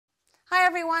Hi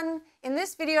everyone! In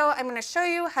this video I'm going to show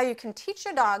you how you can teach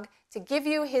your dog to give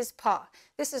you his paw.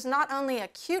 This is not only a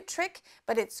cute trick,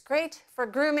 but it's great for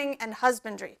grooming and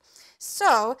husbandry.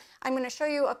 So I'm going to show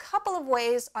you a couple of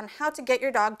ways on how to get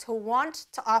your dog to want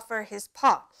to offer his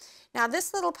paw. Now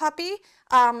this little puppy,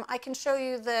 I can show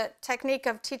you the technique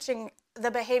of teaching the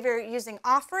behavior using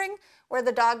offering, where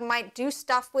the dog might do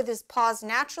stuff with his paws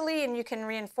naturally and you can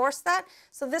reinforce that.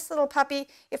 So this little puppy,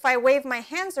 if I wave my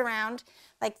hands around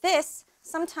like this,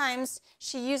 sometimes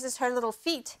she uses her little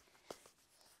feet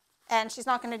and she's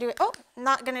not going to do it. Oh,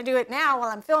 not going to do it now while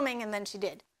I'm filming, and then she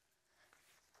did.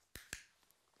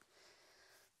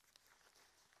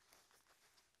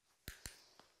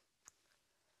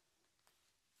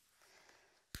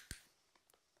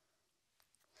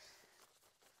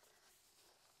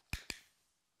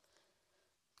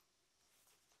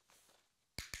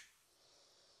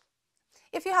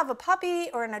 If you have a puppy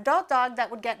or an adult dog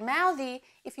that would get mouthy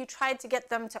if you tried to get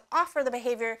them to offer the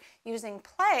behavior using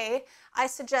play, I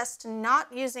suggest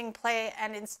not using play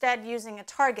and instead using a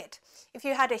target. If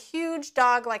you had a huge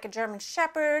dog like a German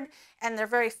Shepherd and they're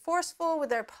very forceful with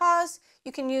their paws,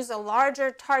 you can use a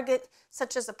larger target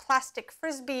such as a plastic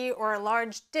frisbee or a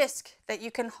large disc that you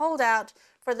can hold out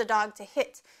for the dog to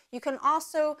hit. You can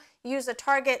also use a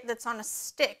target that's on a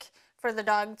stick for the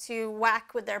dog to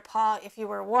whack with their paw if you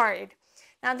were worried.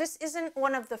 Now this isn't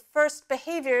one of the first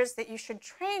behaviors that you should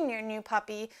train your new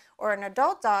puppy or an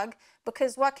adult dog,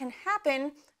 because what can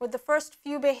happen with the first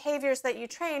few behaviors that you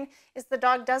train is the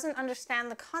dog doesn't understand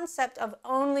the concept of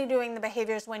only doing the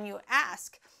behaviors when you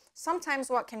ask. Sometimes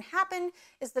what can happen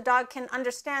is the dog can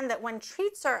understand that when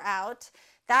treats are out,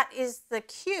 that is the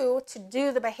cue to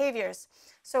do the behaviors.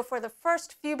 So for the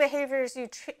first few behaviors you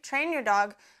train your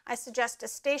dog, I suggest a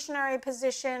stationary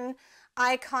position,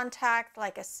 eye contact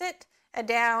like a sit, a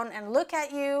down and look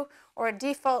at you, or a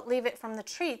default leave it from the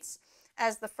treats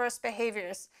as the first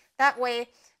behaviors. That way,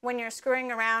 when you're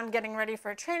screwing around getting ready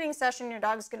for a training session, your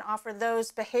dog's going to offer those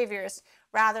behaviors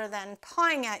rather than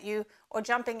pawing at you or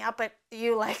jumping up at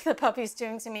you like the puppy's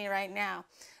doing to me right now.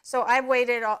 So I've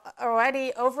waited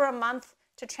already over a month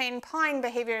to train pawing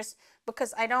behaviors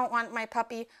because I don't want my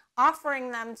puppy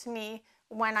offering them to me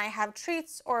when I have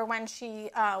treats or when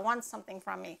she wants something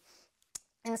from me.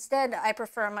 Instead, I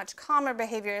prefer much calmer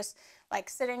behaviors like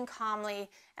sitting calmly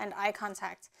and eye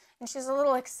contact. And she's a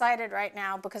little excited right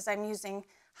now because I'm using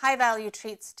high-value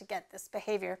treats to get this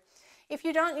behavior. If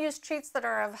you don't use treats that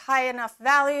are of high enough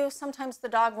value, sometimes the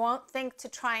dog won't think to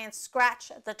try and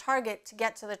scratch at the target to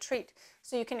get to the treat.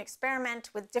 So you can experiment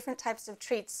with different types of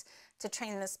treats to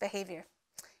train this behavior.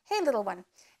 Hey, little one.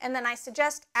 And then I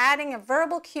suggest adding a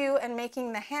verbal cue and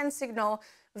making the hand signal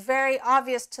very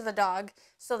obvious to the dog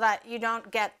so that you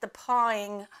don't get the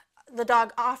pawing, the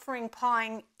dog offering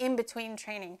pawing in between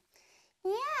training.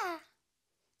 Yeah.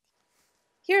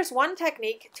 Here's one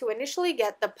technique to initially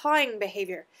get the pawing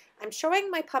behavior. I'm showing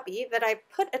my puppy that I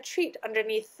put a treat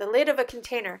underneath the lid of a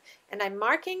container, and I'm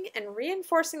marking and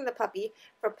reinforcing the puppy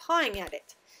for pawing at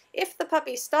it. If the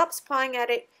puppy stops pawing at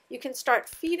it, you can start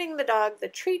feeding the dog the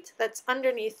treat that's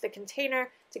underneath the container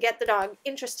to get the dog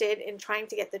interested in trying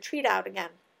to get the treat out again.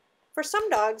 For some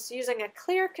dogs, using a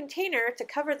clear container to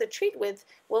cover the treat with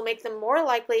will make them more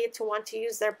likely to want to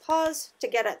use their paws to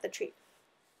get at the treat.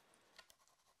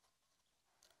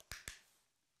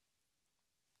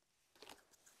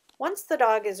 Once the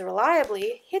dog is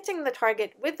reliably hitting the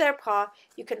target with their paw,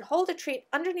 you can hold a treat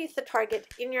underneath the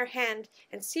target in your hand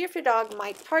and see if your dog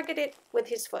might target it with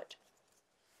his foot.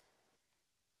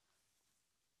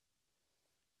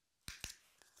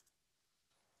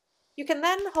 You can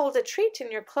then hold a treat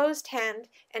in your closed hand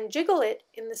and jiggle it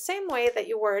in the same way that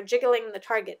you were jiggling the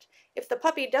target. If the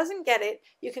puppy doesn't get it,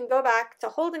 you can go back to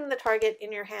holding the target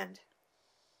in your hand.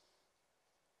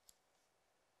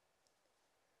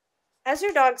 As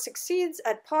your dog succeeds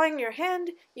at pawing your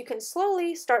hand, you can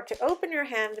slowly start to open your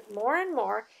hand more and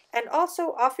more, and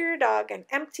also offer your dog an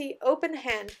empty, open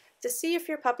hand to see if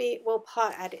your puppy will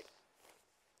paw at it.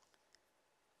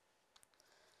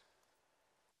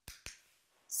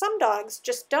 Some dogs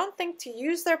just don't think to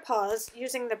use their paws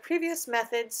using the previous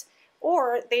methods,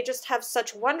 or they just have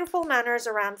such wonderful manners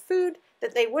around food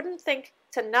that they wouldn't think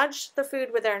to nudge the food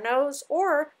with their nose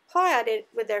or paw at it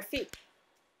with their feet.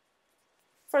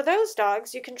 For those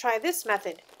dogs, you can try this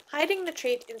method, hiding the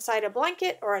treat inside a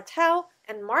blanket or a towel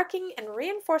and marking and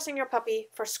reinforcing your puppy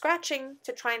for scratching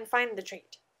to try and find the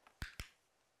treat.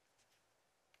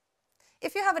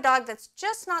 If you have a dog that's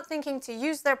just not thinking to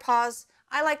use their paws,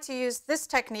 I like to use this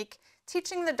technique,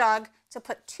 teaching the dog to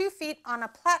put 2 feet on a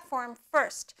platform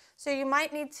first. So you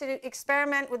might need to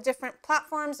experiment with different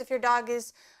platforms if your dog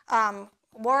is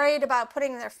worried about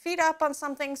putting their feet up on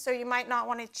something, so you might not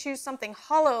want to choose something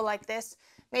hollow like this.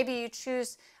 Maybe you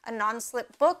choose a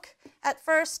non-slip book at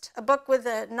first, a book with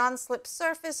a non-slip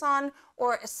surface on,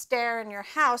 or a stair in your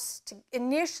house to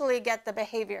initially get the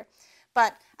behavior.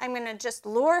 But I'm going to just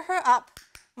lure her up,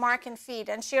 mark and feed,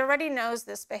 and she already knows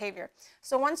this behavior.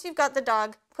 So once you've got the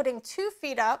dog putting 2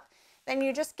 feet up, then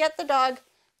you just get the dog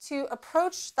to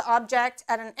approach the object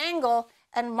at an angle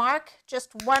and mark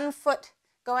just 1 foot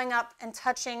going up and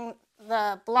touching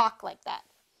the block like that.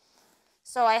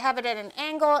 So I have it at an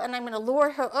angle and I'm going to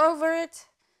lure her over it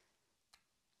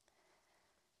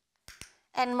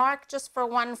and mark just for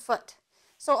 1 foot.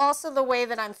 So also the way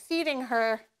that I'm feeding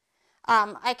her,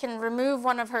 I can remove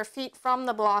one of her feet from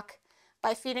the block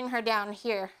by feeding her down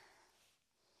here.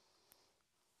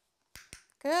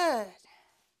 Good.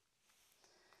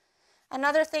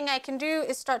 Another thing I can do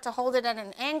is start to hold it at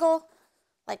an angle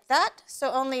like that,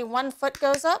 so only 1 foot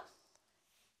goes up.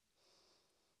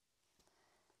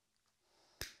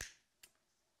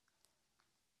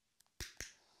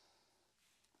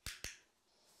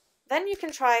 Then you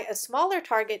can try a smaller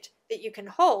target that you can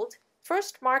hold,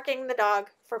 first marking the dog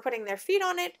for putting their feet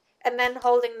on it, and then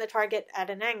holding the target at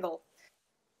an angle.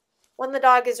 When the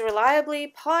dog is reliably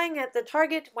pawing at the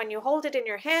target when you hold it in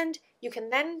your hand, you can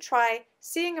then try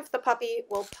seeing if the puppy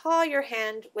will paw your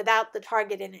hand without the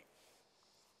target in it.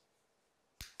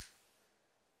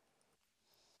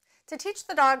 To teach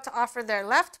the dog to offer their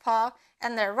left paw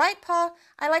and their right paw,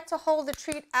 I like to hold the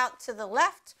treat out to the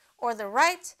left or the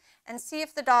right and see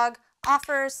if the dog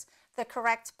offers the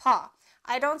correct paw.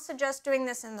 I don't suggest doing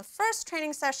this in the first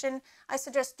training session. I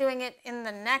suggest doing it in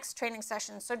the next training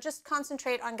session. So just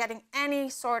concentrate on getting any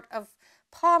sort of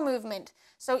paw movement.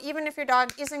 So even if your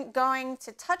dog isn't going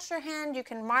to touch your hand, you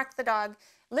can mark the dog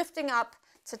lifting up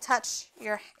to touch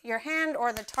your hand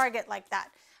or the target like that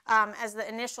as the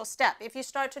initial step. If you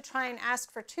start to try and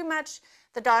ask for too much,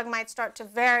 the dog might start to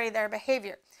vary their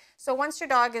behavior. So once your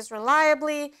dog is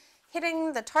reliably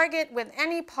hitting the target with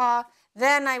any paw,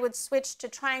 then I would switch to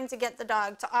trying to get the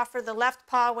dog to offer the left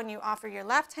paw when you offer your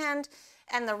left hand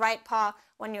and the right paw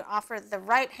when you offer the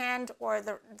right hand or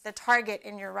the target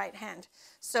in your right hand.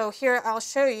 So here I'll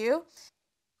show you.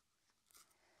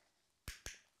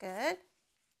 Good.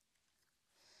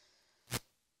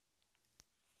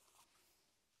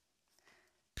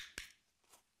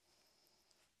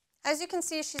 As you can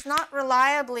see, she's not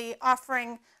reliably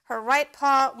offering her right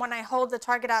paw when I hold the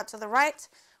target out to the right,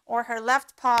 or her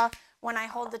left paw when I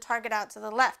hold the target out to the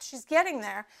left. She's getting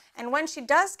there, and when she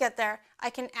does get there,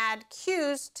 I can add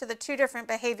cues to the 2 different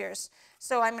behaviors.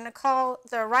 So I'm going to call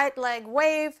the right leg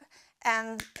wave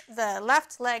and the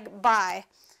left leg bye.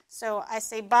 So I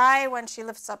say bye when she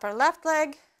lifts up her left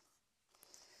leg,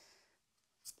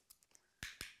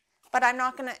 but I'm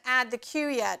not going to add the cue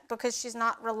yet because she's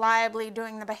not reliably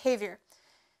doing the behavior.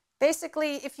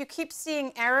 Basically, if you keep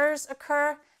seeing errors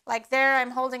occur, like there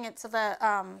I'm holding it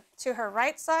to her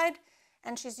right side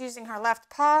and she's using her left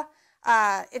paw,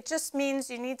 it just means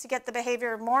you need to get the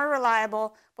behavior more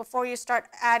reliable before you start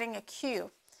adding a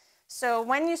cue. So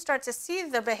when you start to see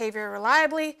the behavior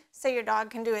reliably, say your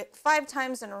dog can do it 5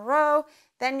 times in a row,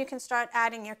 then you can start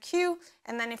adding your cue,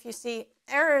 and then if you see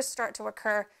errors start to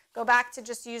occur, go back to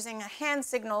just using a hand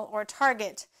signal or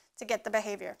target to get the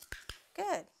behavior.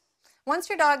 Good. Once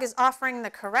your dog is offering the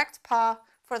correct paw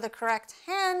for the correct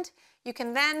hand, you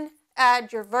can then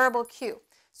add your verbal cue.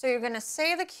 So you're going to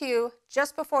say the cue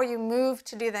just before you move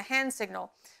to do the hand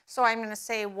signal. So I'm going to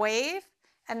say wave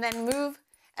and then move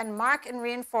and mark and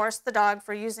reinforce the dog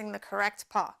for using the correct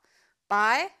paw.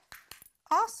 Bye.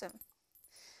 Awesome.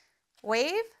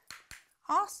 Wave.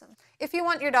 Awesome. If you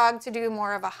want your dog to do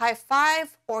more of a high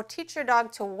five or teach your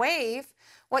dog to wave,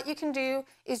 what you can do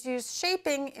is use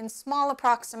shaping in small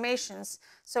approximations.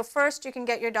 So first you can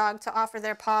get your dog to offer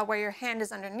their paw where your hand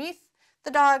is underneath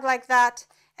the dog like that,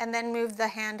 and then move the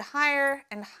hand higher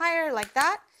and higher like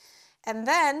that. And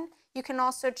then you can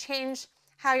also change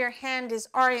how your hand is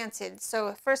oriented.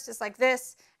 So first it's like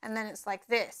this, and then it's like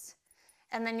this.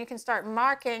 And then you can start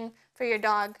marking for your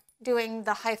dog doing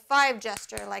the high five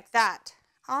gesture like that.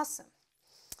 Awesome.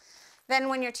 Then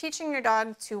when you're teaching your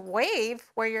dog to wave,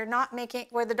 where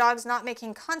the dog's not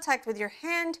making contact with your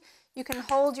hand, you can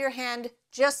hold your hand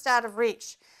just out of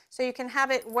reach. So you can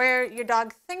have it where your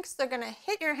dog thinks they're going to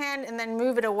hit your hand and then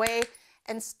move it away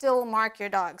and still mark your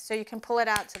dog. So you can pull it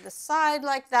out to the side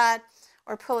like that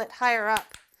or pull it higher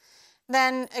up.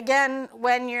 Then again,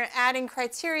 when you're adding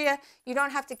criteria, you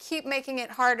don't have to keep making it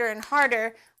harder and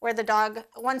harder where the dog,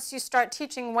 once you start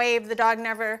teaching wave, the dog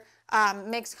never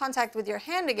makes contact with your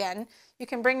hand again, you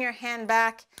can bring your hand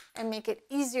back and make it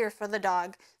easier for the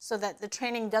dog so that the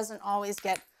training doesn't always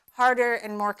get harder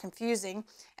and more confusing.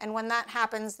 And when that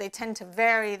happens, they tend to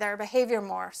vary their behavior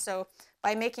more. So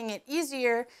by making it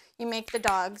easier, you make the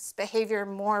dog's behavior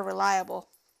more reliable.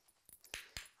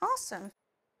 Awesome.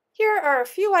 Here are a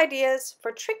few ideas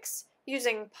for tricks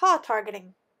using paw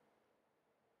targeting.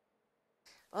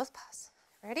 Both paws.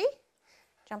 Ready?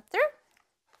 Jump through,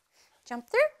 jump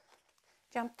through,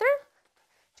 jump through,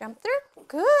 jump through.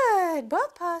 Good.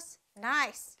 Both paws.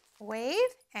 Nice. Wave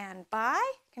and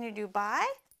bye. Can you do bye?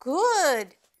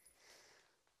 Good.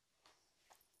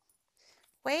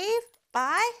 Wave,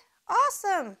 bye.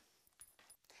 Awesome.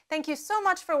 Thank you so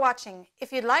much for watching.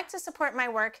 If you'd like to support my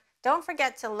work, don't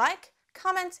forget to like,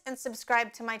 comment, and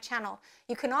subscribe to my channel.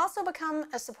 You can also become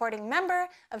a supporting member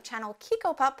of channel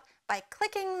Kiko Pup by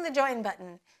clicking the join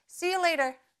button. See you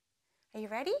later. Are you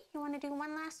ready? You want to do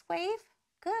one last wave?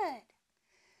 Good.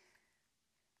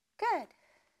 Good.